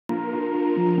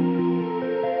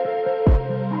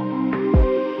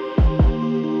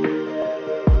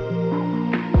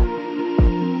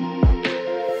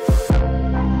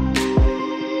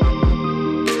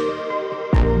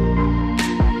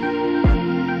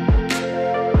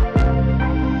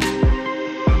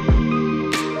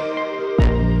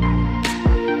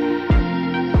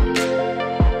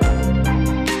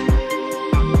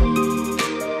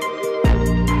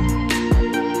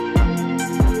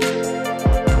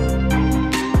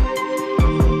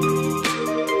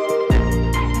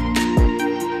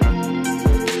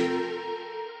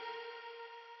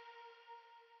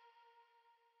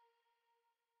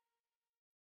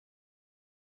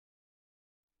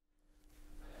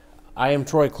I am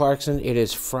Troy Clarkson. It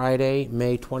is Friday,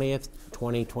 May 20th,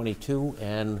 2022,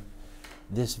 and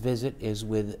this visit is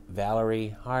with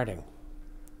Valerie Harding.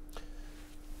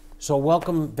 So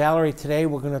welcome, Valerie. Today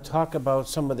we're going to talk about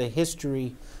some of the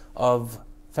history of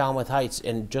Falmouth Heights.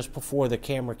 And just before the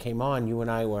camera came on, you and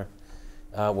I were,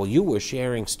 you were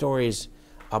sharing stories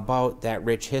about that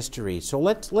rich history. So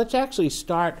let's actually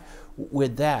start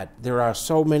with that. There are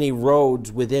so many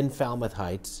roads within Falmouth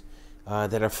Heights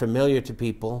that are familiar to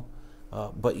people,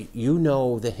 but you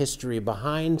know the history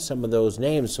behind some of those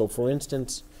names. So for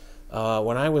instance,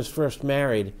 when I was first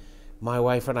married, my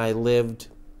wife and I lived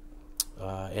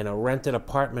in a rented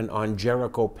apartment on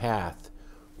Jericho Path,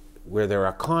 where there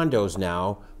are condos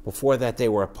now. Before that, they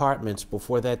were apartments.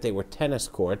 Before that, they were tennis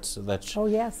courts. So that's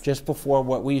just before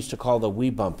what we used to call the wee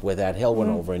bump, where that hill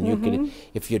went over, and you could,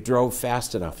 if you drove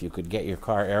fast enough, you could get your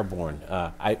car airborne.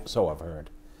 So I've heard.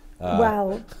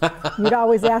 Well, you'd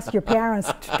always ask your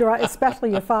parents to drive,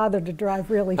 especially your father, to drive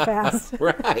really fast.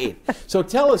 Right. So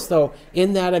tell us, though,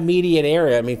 in that immediate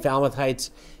area, I mean, Falmouth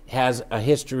Heights has a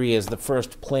history as the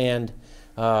first planned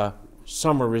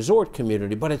summer resort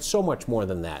community, but it's so much more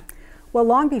than that. Well,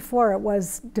 long before it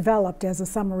was developed as a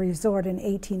summer resort in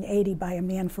 1880 by a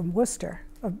man from Worcester,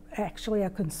 actually a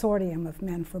consortium of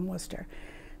men from Worcester.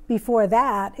 Before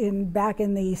that, back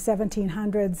in the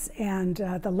 1700s and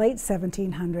the late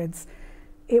 1700s,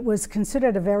 it was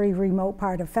considered a very remote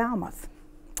part of Falmouth.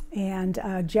 And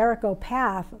Jericho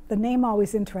Path, the name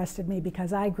always interested me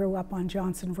because I grew up on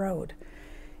Johnson Road.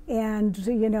 And,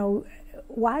 you know,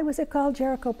 why was it called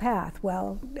Jericho Path?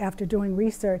 Well, after doing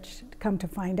research, come to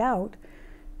find out,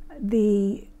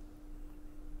 the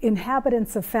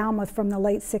inhabitants of Falmouth from the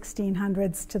late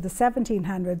 1600s to the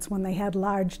 1700s, when they had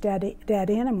large dead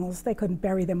animals, they couldn't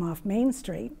bury them off Main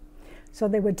Street. So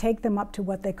they would take them up to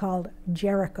what they called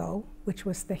Jericho, which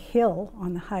was the hill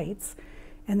on the heights,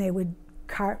 and they would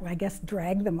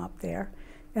drag them up there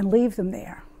and leave them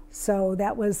there. So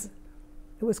it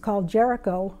was called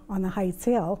Jericho on the Heights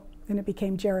Hill, and it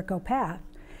became Jericho Path.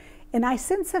 And I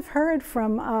since have heard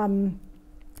from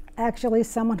actually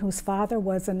someone whose father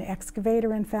was an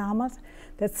excavator in Falmouth,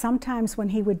 that sometimes when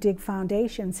he would dig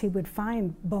foundations, he would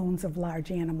find bones of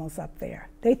large animals up there.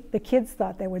 The kids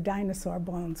thought they were dinosaur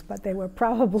bones, but they were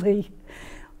probably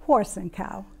horse and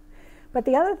cow. But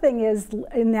the other thing is,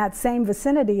 in that same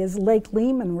vicinity is Lake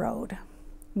Lehman Road.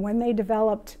 When they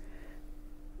developed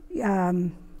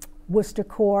Worcester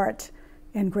Court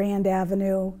and Grand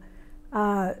Avenue,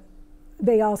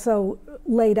 they also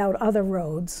laid out other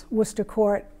roads. Worcester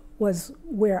Court was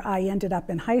where I ended up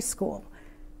in high school.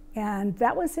 And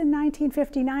that was in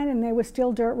 1959, and there were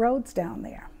still dirt roads down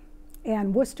there.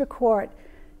 And Worcester Court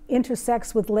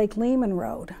intersects with Lake Lehman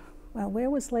Road. Well,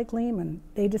 where was Lake Lehman?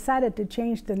 They decided to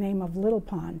change the name of Little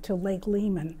Pond to Lake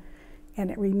Lehman, and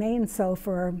it remained so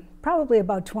for probably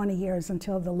about 20 years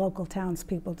until the local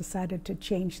townspeople decided to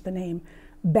change the name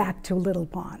back to Little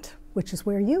Pond, which is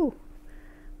where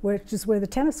the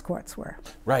tennis courts were.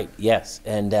 Right, yes.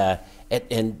 And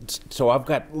so I've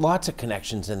got lots of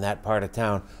connections in that part of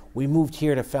town. We moved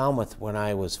here to Falmouth when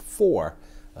I was 4,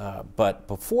 but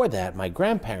before that, my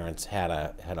grandparents had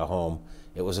a home.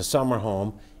 It was a summer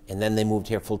home, and then they moved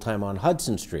here full-time on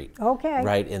Hudson Street. Okay.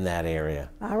 Right in that area.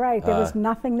 All right, there was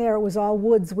nothing there. It was all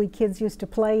woods. We kids used to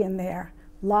play in there.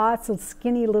 Lots of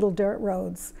skinny little dirt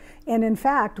roads. And in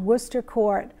fact, Worcester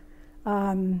Court,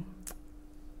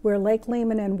 where Lake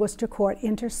Lehman and Worcester Court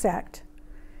intersect,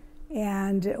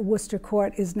 and Worcester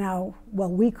Court is now,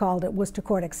 well, we called it Worcester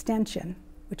Court Extension,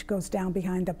 which goes down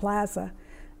behind the plaza.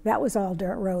 That was all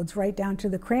dirt roads right down to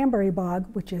the Cranberry Bog,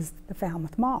 which is the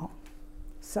Falmouth Mall.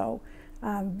 So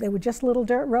they were just little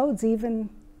dirt roads even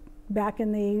back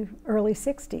in the early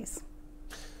 60s.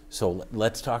 So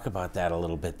let's talk about that a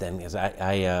little bit then, because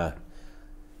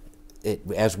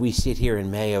as we sit here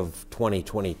in May of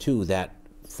 2022, that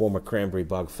former Cranberry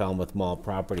Bog Falmouth Mall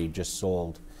property just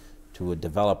sold to a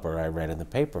developer, I read in the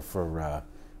paper, for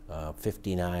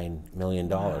 $59 million.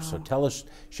 Wow. So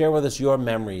share with us your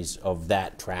memories of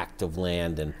that tract of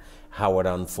land and how it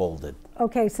unfolded.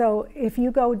 Okay, so if you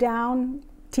go down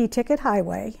T-Ticket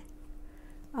Highway,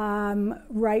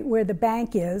 right where the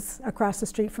bank is, across the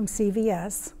street from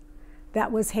CVS,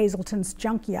 that was Hazelton's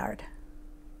junkyard.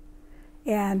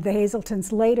 And the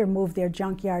Hazeltons later moved their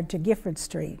junkyard to Gifford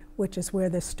Street, which is where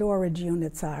the storage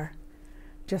units are,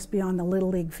 just beyond the Little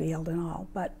League field and all.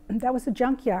 But that was a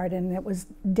junkyard, and it was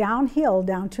downhill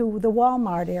down to the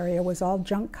Walmart area. It was all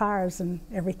junk cars and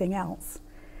everything else.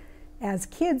 As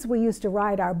kids, we used to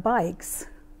ride our bikes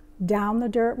down the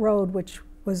dirt road, which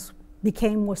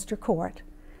became Worcester Court,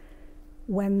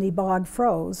 when the bog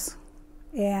froze.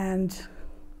 And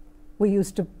we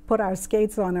used to put our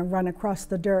skates on and run across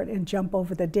the dirt and jump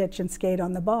over the ditch and skate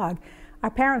on the bog. Our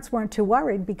parents weren't too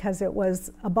worried because it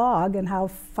was a bog, and how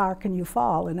far can you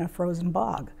fall in a frozen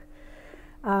bog?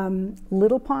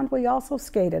 Little Pond we also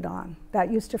skated on.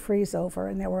 That used to freeze over,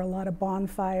 and there were a lot of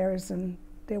bonfires, and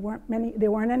there weren't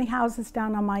any houses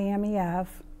down on Miami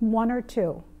Ave, one or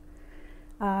two.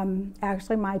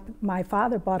 Actually, my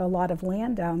father bought a lot of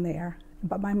land down there,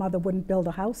 but my mother wouldn't build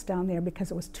a house down there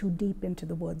because it was too deep into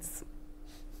the woods.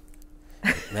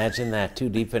 Imagine that, too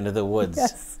deep into the woods.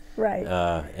 Yes,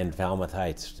 right. In Falmouth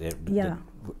Heights. Yeah.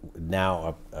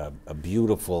 Now a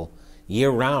beautiful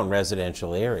year-round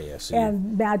residential area. So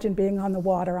and imagine being on the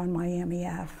water on Miami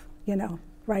Ave, you know,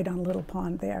 right on Little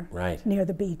Pond there. Right. Near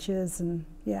the beaches, and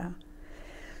yeah.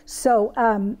 So,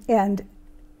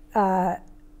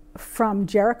 from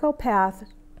Jericho Path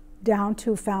down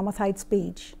to Falmouth Heights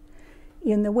Beach,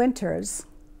 in the winters,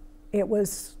 it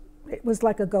was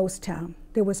like a ghost town.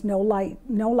 There was no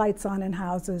lights on in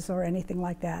houses or anything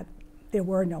like that. There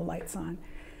were no lights on.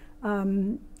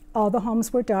 All the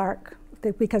homes were dark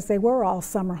because they were all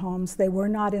summer homes. They were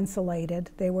not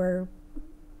insulated. They were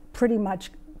pretty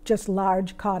much just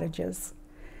large cottages.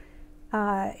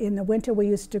 In the winter, we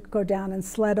used to go down and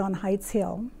sled on Heights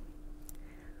Hill.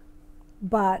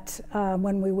 But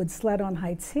when we would sled on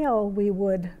Heights Hill, we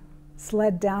would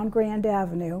sled down Grand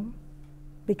Avenue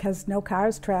because no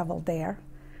cars traveled there.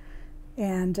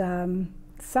 And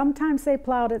sometimes they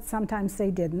plowed it, sometimes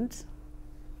they didn't.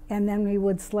 And then we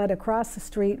would sled across the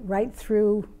street right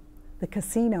through the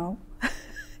casino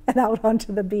and out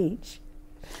onto the beach.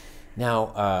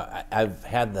 Now, I've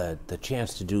had the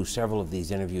chance to do several of these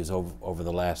interviews over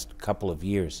the last couple of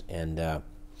years, and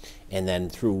then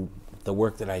through the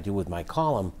work that I do with my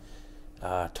column,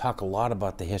 talk a lot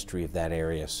about the history of that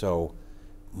area. So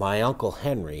my Uncle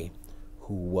Henry,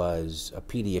 who was a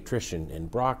pediatrician in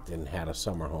Brockton, had a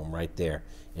summer home right there.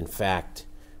 In fact,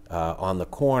 on the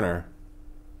corner,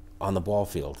 on the ball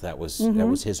field, that was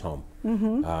his home.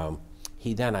 Mm-hmm.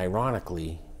 He then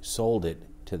ironically sold it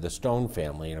to the Stone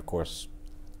family, and of course,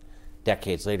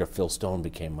 decades later, Phil Stone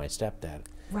became my stepdad.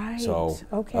 Right. So,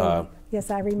 okay.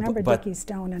 Yes, I remember Dickie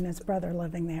Stone and his brother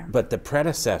living there. But the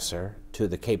predecessor to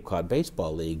the Cape Cod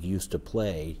Baseball League used to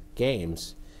play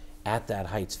games at that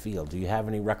Heights field. Do you have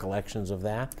any recollections of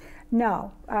that?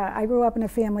 No. I grew up in a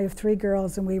family of 3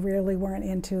 girls, and we really weren't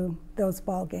into those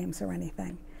ball games or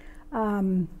anything.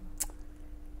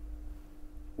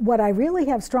 What I really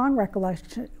have strong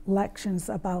recollections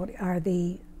about are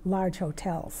the large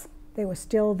hotels. They were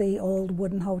still the old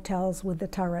wooden hotels with the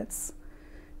turrets.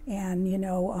 And, you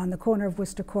know, on the corner of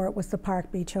Worcester Court was the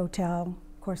Park Beach Hotel,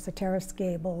 of course the Terrace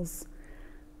Gables.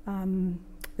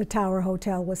 The Tower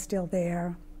Hotel was still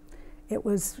there. It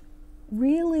was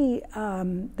really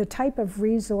the type of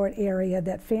resort area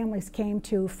that families came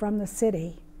to from the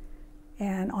city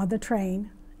and on the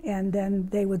train, and then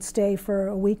they would stay for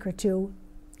a week or two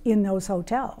in those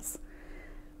hotels.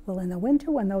 Well, in the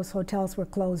winter when those hotels were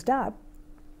closed up,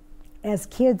 as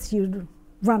kids you'd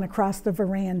run across the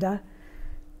veranda,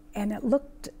 and it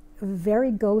looked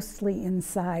very ghostly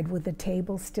inside with the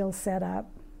table still set up,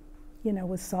 you know,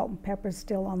 with salt and pepper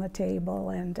still on the table,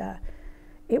 and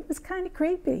it was kind of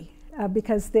creepy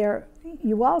because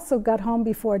you also got home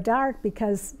before dark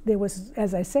because there was,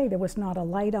 as I say, there was not a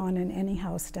light on in any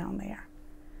house down there.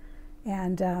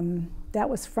 And that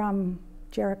was from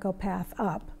Jericho Path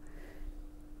up.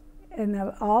 And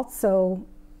also,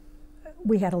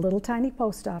 we had a little tiny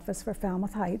post office for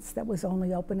Falmouth Heights that was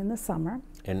only open in the summer.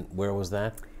 And where was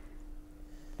that?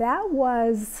 That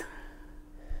was,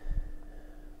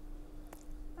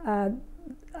 I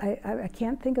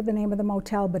can't think of the name of the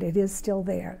motel, but it is still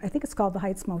there. I think it's called the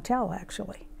Heights Motel,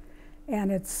 actually.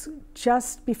 And it's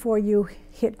just before you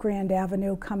hit Grand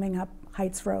Avenue coming up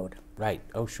Heights Road. Right.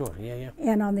 Oh, sure. Yeah, yeah.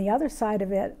 And on the other side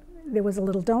of it, there was a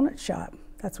little donut shop.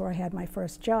 That's where I had my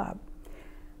first job.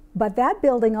 But that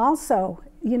building also,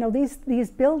 you know, these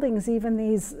buildings, even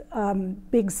these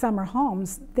big summer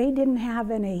homes, they didn't have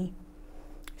any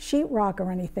sheetrock or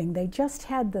anything. They just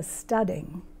had the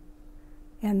studding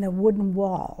and the wooden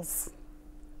walls.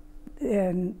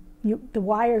 And the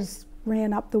wires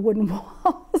ran up the wooden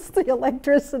walls, the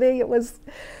electricity. It was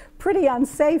pretty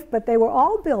unsafe, but they were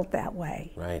all built that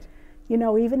way. Right. You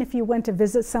know, even if you went to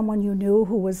visit someone you knew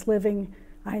who was living,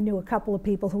 I knew a couple of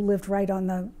people who lived right on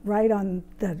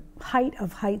the height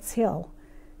of Heights Hill,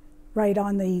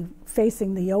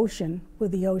 facing the ocean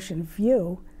with the ocean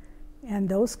view, and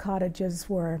those cottages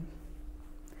were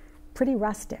pretty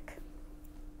rustic.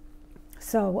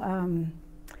 So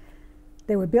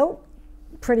they were built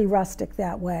pretty rustic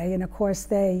that way, and of course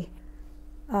they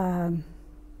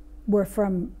were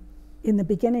from in the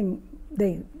beginning,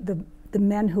 the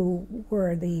men who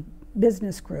were the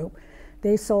business group,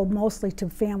 they sold mostly to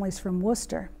families from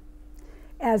Worcester.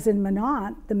 As in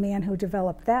Minot, the man who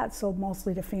developed that sold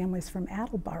mostly to families from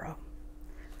Attleboro.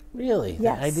 Really?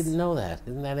 Yes. I didn't know that.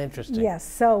 Isn't that interesting? Yes.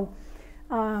 So,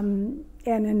 and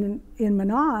in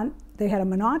Minot, they had a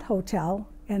Minot hotel,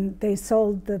 and they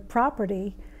sold the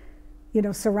property, you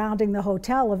know, surrounding the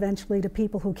hotel eventually to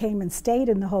people who came and stayed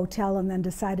in the hotel and then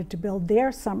decided to build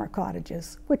their summer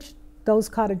cottages, which those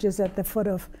cottages at the foot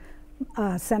of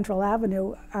Central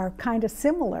Avenue are kind of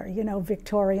similar, you know,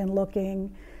 Victorian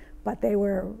looking, but they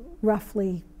were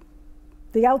roughly,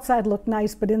 the outside looked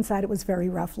nice, but inside it was very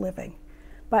rough living.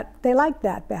 But they liked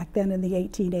that back then in the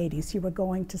 1880s. You were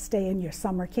going to stay in your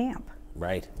summer camp.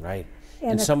 Right, right.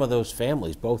 And some of those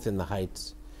families, both in the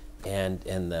Heights and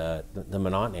in the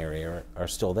Minot area, are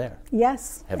still there.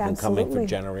 Yes, have absolutely. been coming for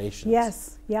generations.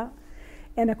 Yes, yeah.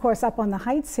 And of course, up on the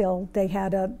Heights Hill, they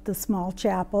had the small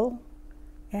chapel,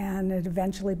 and it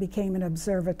eventually became an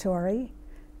observatory,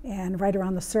 and right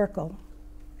around the circle.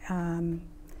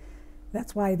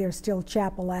 That's why there's still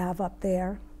Chapel Ave up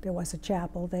there. There was a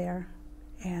chapel there.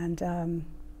 And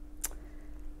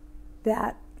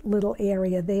that little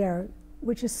area there,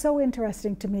 which is so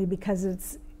interesting to me because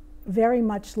it's very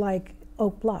much like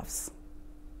Oak Bluffs,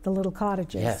 the little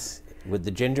cottages. Yes, with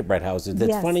the gingerbread houses. That's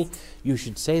Yes. funny you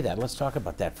should say that. Let's talk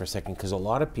about that for a second, because a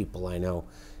lot of people I know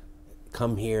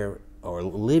come here or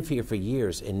live here for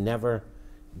years and never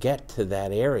get to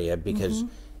that area because,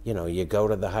 you know, you go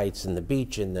to the Heights and the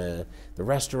beach and the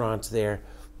restaurants there,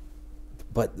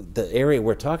 but the area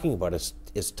we're talking about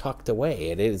is tucked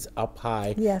away. It is up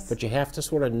high, Yes. but you have to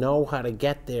sort of know how to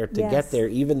get there to Yes. get there,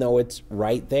 even though it's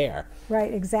right there.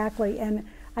 Right, exactly. And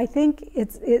I think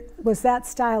it was that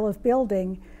style of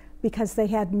building because they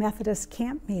had Methodist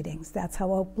camp meetings. That's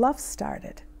how Oak Bluffs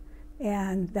started.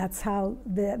 And that's how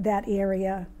that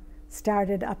area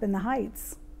started up in the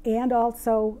Heights. And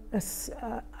also a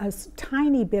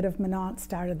tiny bit of Minot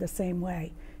started the same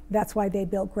way. That's why they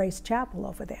built Grace Chapel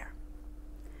over there.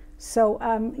 So,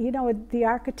 you know, the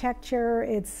architecture,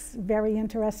 it's very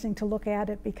interesting to look at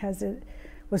it because it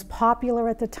was popular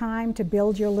at the time to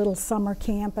build your little summer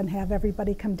camp and have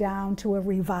everybody come down to a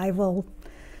revival,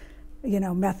 you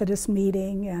know, Methodist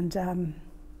meeting. And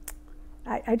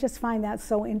I just find that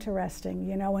so interesting,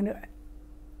 you know. And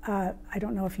I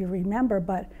don't know if you remember,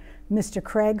 but Mr.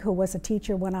 Craig, who was a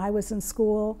teacher when I was in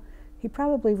school, he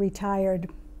probably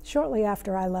retired shortly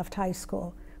after I left high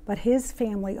school. But his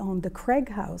family owned the Craig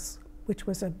House, which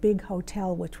was a big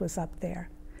hotel which was up there.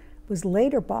 It was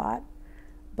later bought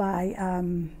by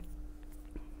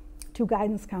two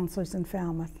guidance counselors in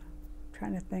Falmouth. I'm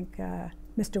trying to think,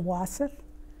 Mr. Wasseth,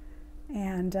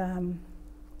 and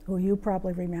who you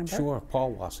probably remember. Sure,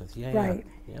 Paul Wasseth, yeah. Right.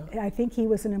 Yeah. I think he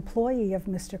was an employee of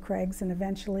Mr. Craig's, and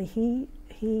eventually he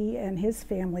and his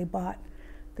family bought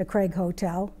the Craig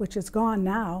Hotel, which is gone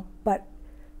now, but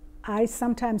I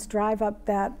sometimes drive up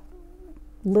that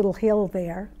little hill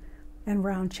there and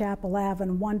around Chapel Ave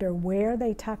and wonder where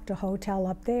they tucked a hotel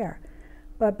up there.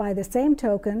 But by the same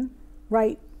token,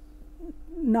 right,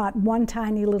 not one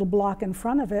tiny little block in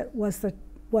front of it was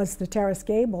the Terrace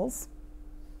Gables,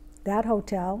 that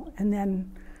hotel, and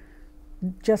then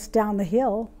just down the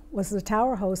hill was the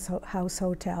Tower House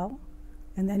Hotel,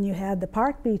 and then you had the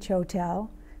Park Beach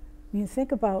Hotel. I mean,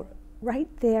 think about right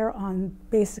there on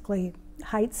basically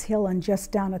Heights Hill, and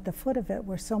just down at the foot of it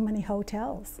were so many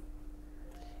hotels.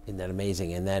 Isn't that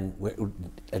amazing? And then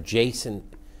adjacent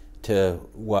to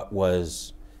what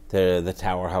was the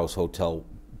Tower House Hotel,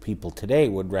 people today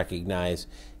would recognize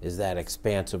is that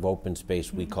expansive open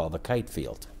space we call the Kite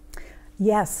Field.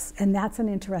 Yes, and that's an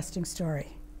interesting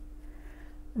story.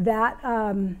 That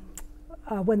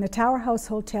when the Tower House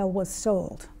Hotel was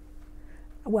sold,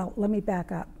 well, let me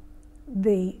back up.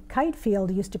 The Kite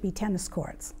Field used to be tennis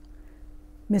courts.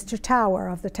 Mr. Tower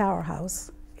of the Tower House,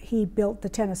 he built the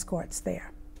tennis courts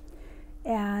there.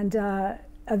 And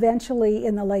eventually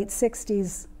in the late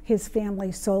 60s, his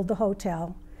family sold the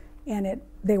hotel, and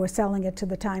they were selling it to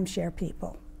the timeshare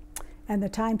people. And the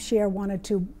timeshare wanted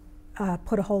to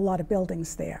put a whole lot of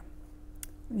buildings there,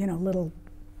 you know, little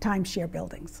timeshare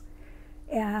buildings.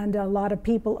 And a lot of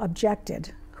people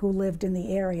objected who lived in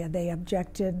the area. They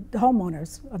objected, the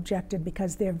homeowners objected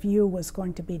because their view was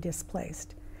going to be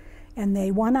displaced. And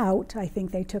they won out. I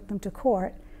think they took them to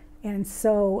court. And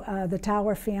so the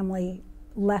Tower family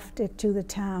left it to the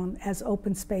town as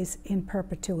open space in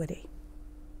perpetuity.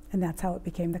 And that's how it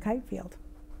became the Kite Field.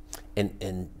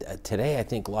 And today I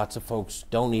think lots of folks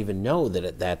don't even know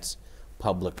that that's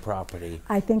public property.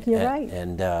 I think you're right.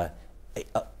 And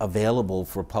available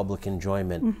for public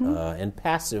enjoyment and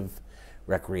passive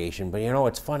recreation. But you know,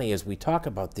 what's funny as we talk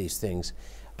about these things,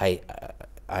 I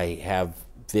have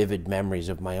vivid memories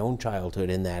of my own childhood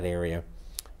in that area,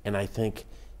 and I think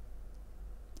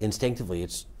instinctively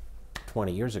it's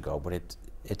 20 years ago, but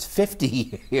it's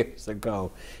 50 years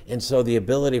ago. And so the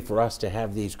ability for us to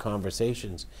have these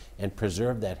conversations and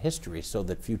preserve that history so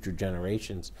that future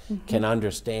generations can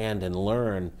understand and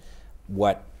learn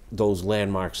what those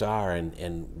landmarks are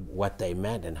and what they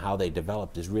meant and how they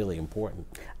developed is really important.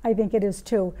 I think it is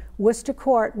too. Worcester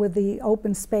Court, with the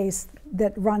open space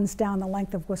that runs down the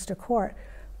length of Worcester Court,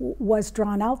 was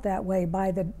drawn out that way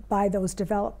by those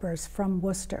developers from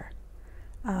Worcester.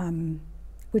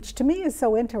 Which to me is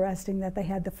so interesting that they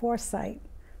had the foresight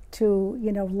to,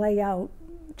 you know, lay out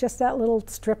just that little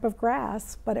strip of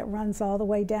grass, but it runs all the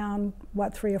way down,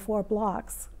 what, 3 or 4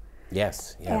 blocks.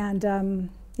 Yes. Yeah. And,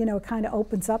 you know, it kind of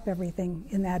opens up everything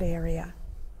in that area.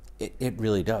 It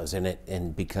really does,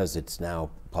 and because it's now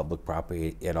public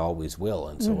property, it always will,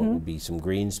 and so it will be some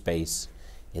green space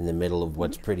in the middle of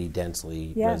what's pretty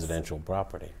densely residential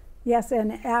property. Yes,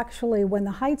 and actually when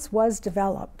the Heights was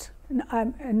developed,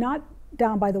 not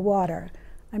down by the water,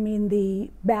 I mean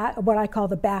what I call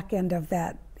the back end of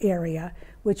that area,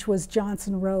 which was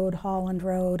Johnson Road, Holland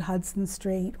Road, Hudson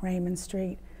Street, Raymond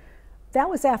Street. That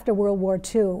was after World War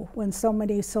II, when so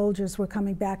many soldiers were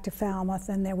coming back to Falmouth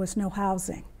and there was no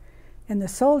housing. And the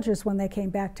soldiers, when they came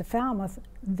back to Falmouth,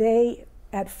 they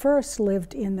at first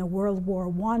lived in the World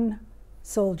War I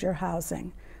soldier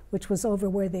housing, which was over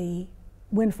where the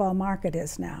Windfall Market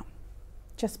is now,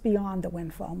 just beyond the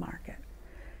Windfall Market.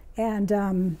 And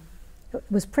it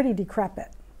was pretty decrepit,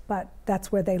 but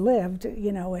that's where they lived.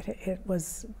 You know, it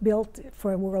was built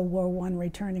for World War I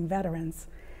returning veterans.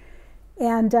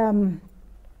 And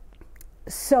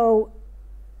so,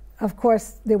 of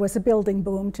course, there was a building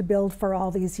boom to build for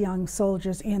all these young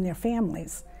soldiers and their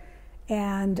families.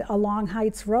 And along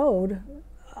Heights Road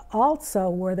also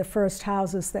were the first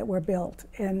houses that were built,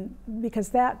 and because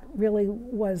that really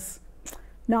was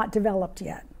not developed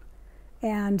yet.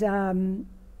 And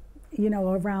you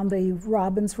know, around the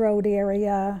Robbins Road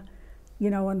area, you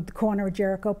know, on the corner of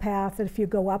Jericho Path, and if you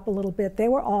go up a little bit, they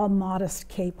were all modest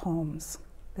Cape homes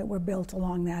that were built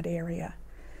along that area.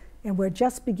 And we're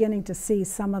just beginning to see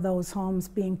some of those homes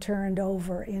being turned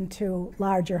over into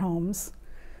larger homes,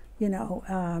 you know,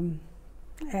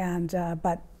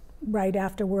 but right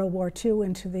after World War II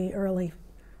into the early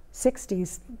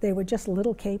 60s, they were just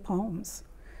little Cape homes,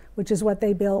 which is what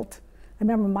they built. I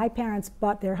remember my parents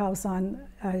bought their house on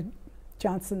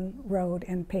Johnson Road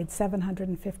and paid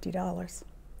 $750.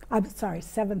 I'm sorry,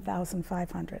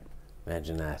 $7,500.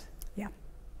 Imagine that. Yeah.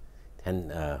 10,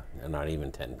 not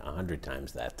even 10, 100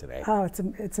 times that today. Oh,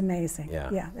 it's amazing. Yeah.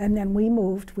 Yeah. And then we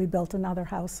moved. We built another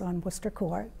house on Worcester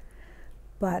Court,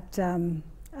 but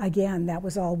again, that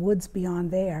was all woods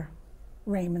beyond there,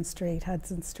 Raymond Street,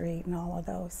 Hudson Street, and all of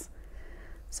those.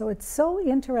 So it's so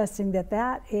interesting that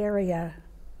that area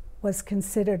was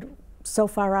considered so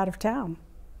far out of town,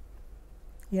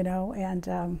 you know,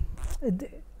 and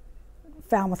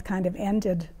Falmouth kind of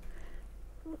ended,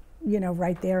 you know,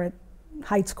 right there at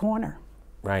Heights Corner.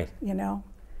 Right. You know,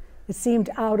 it seemed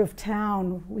out of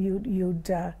town.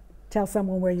 You'd tell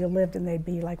someone where you lived and they'd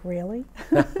be like, really?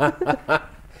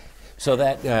 So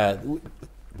that,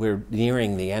 we're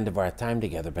nearing the end of our time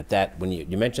together, but that, when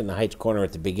you mentioned the Heights Corner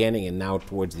at the beginning and now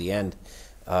towards the end,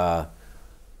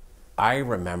 I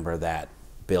remember that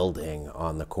building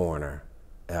on the corner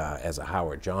as a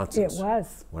Howard Johnson's. It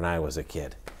was. When I was a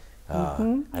kid.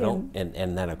 I don't,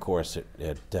 and then of course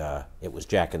it was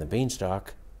Jack and the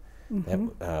Beanstalk.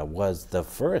 That was the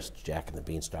first Jack and the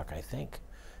Beanstalk, I think.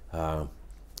 And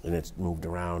it's moved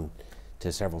around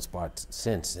to several spots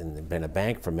since, and been a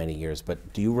bank for many years.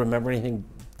 But do you remember anything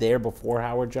there before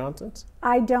Howard Johnson's?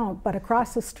 I don't, but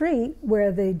across the street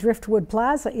where the Driftwood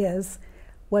Plaza is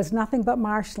was nothing but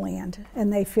marshland,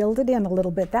 and they filled it in a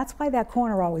little bit. That's why that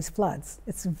corner always floods.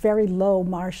 It's a very low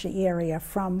marshy area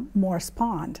from Morse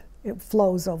Pond. It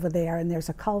flows over there, and there's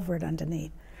a culvert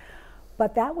underneath.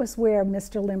 But that was where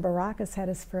Mr. Limbarakis had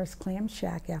his first clam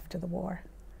shack after the war.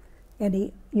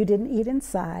 And you didn't eat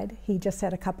inside. He just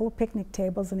had a couple of picnic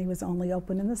tables, and he was only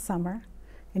open in the summer.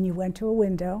 And you went to a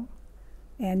window,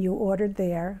 and you ordered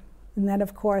there. And then,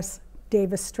 of course,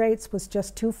 Davis Straits was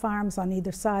just 2 farms on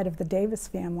either side of the Davis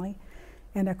family.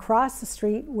 And across the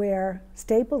street where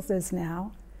Staples is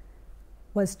now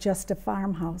was just a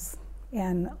farmhouse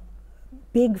and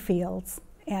big fields.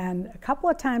 And a couple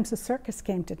of times the circus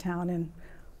came to town and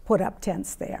put up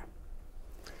tents there.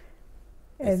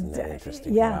 Isn't that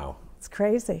interesting? Yeah, wow. It's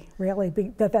crazy, really.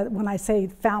 When I say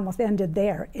Falmouth ended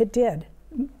there, it did.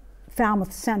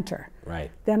 Falmouth Center. Right.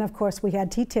 Then, of course, we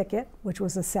had T-Ticket, which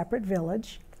was a separate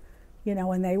village, you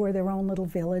know, and they were their own little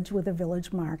village with a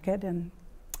village market and,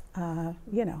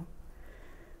 you know,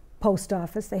 post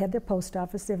office. They had their post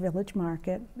office, their village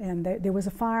market, and there was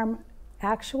a farm.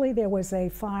 Actually, there was a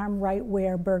farm right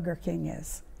where Burger King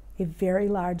is, a very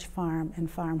large farm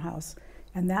and farmhouse,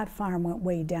 and that farm went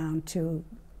way down to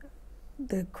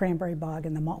the Cranberry Bog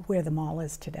and the mall, where the mall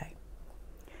is today.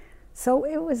 So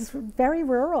it was very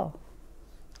rural.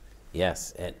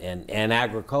 Yes, and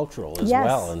agricultural as Yes.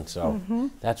 well, and so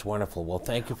that's wonderful. Well,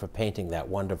 thank you for painting that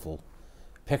wonderful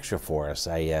picture for us.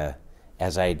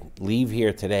 As I leave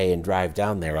here today and drive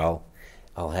down there,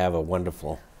 I'll have a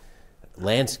wonderful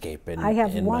landscape in I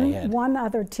have my head. one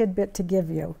other tidbit to give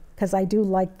you, because I do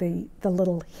like the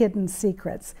little hidden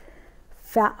secrets.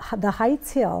 The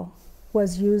Heights Hill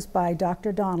was used by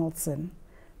Dr. Donaldson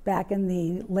back in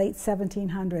the late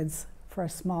 1700s for a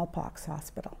smallpox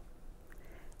hospital,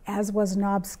 as was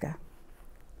Nobska,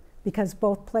 because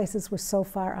both places were so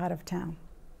far out of town.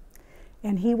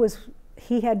 And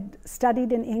he had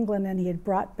studied in England, and he had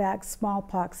brought back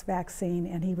smallpox vaccine,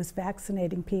 and he was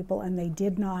vaccinating people, and they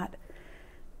did not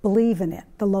believe in it,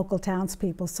 the local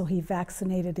townspeople, so he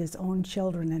vaccinated his own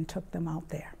children and took them out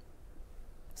there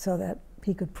so that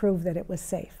he could prove that it was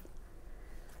safe.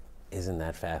 Isn't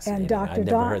that fascinating? And I've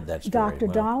never heard that story. Dr.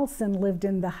 Wow. Donaldson lived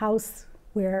in the house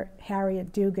where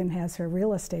Harriet Dugan has her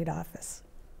real estate office.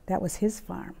 That was his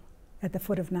farm at the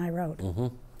foot of Nye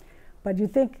Road. But you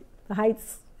think the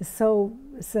Heights is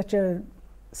such a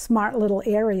smart little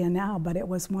area now, but it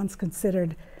was once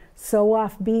considered so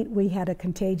offbeat. We had a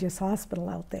contagious hospital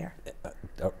out there.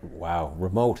 Wow,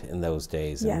 remote in those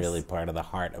days, Yes. and really part of the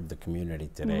heart of the community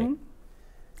today.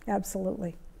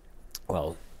 Absolutely.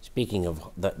 Well, speaking of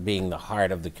being the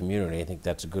heart of the community, I think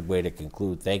that's a good way to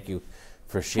conclude. Thank you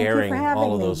for sharing having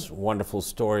all of me. those wonderful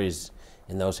stories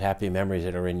and those happy memories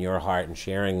that are in your heart, and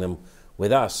sharing them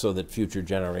with us so that future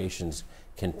generations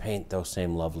can paint those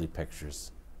same lovely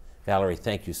pictures. Valerie,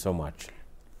 thank you so much.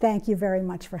 Thank you very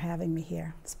much for having me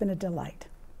here. It's been a delight.